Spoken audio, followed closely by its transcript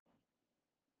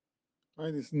Hi,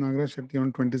 this is Nagaraj Shetty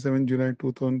on 27 July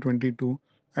 2022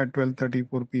 at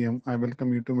 12:34 p.m. I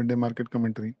welcome you to Midday Market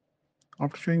Commentary.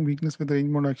 After showing weakness with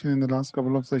range bound action in the last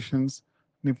couple of sessions,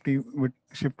 Nifty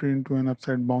shifted into an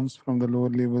upside bounce from the lower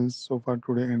levels so far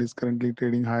today and is currently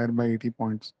trading higher by 80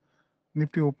 points.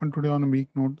 Nifty opened today on a weak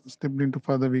note, slipped into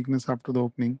further weakness after the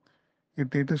opening.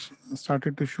 It later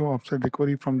started to show upside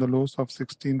recovery from the lows of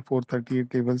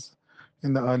 16,438 levels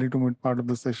in the early to mid part of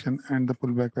the session, and the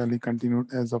pullback rally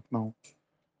continued as of now.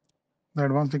 The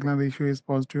advanced decline ratio is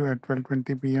positive at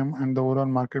 12:20 p.m. and the overall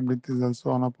market breadth is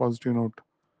also on a positive note.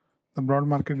 The broad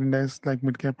market index like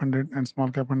Mid Cap 100 and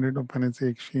Small Cap 100 of NSE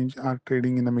Exchange are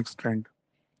trading in a mixed trend.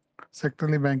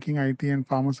 Sectorally, banking, IT, and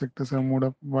pharma sectors have moved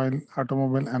up, while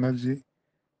automobile energy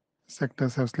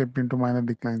sectors have slipped into minor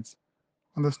declines.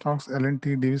 On the stocks,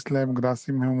 L&T, Divis Lab,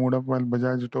 Grasim have moved up, while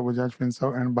Bajaj Auto, Bajaj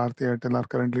Finserv, and Bharti Airtel are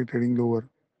currently trading lower.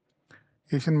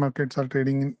 Asian markets are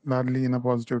trading largely in a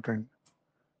positive trend.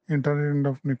 Intraday trend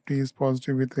of Nifty is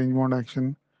positive with range bound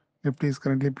action. Nifty is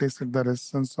currently placed at the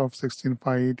resistance of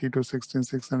 16,580 to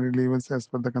 16,600 levels as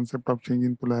per the concept of change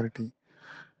in polarity.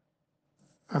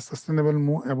 A sustainable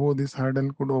move above this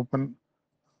hurdle could open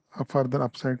a further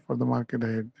upside for the market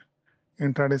ahead.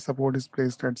 Intraday support is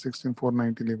placed at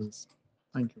 16,490 levels.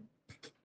 Thank you.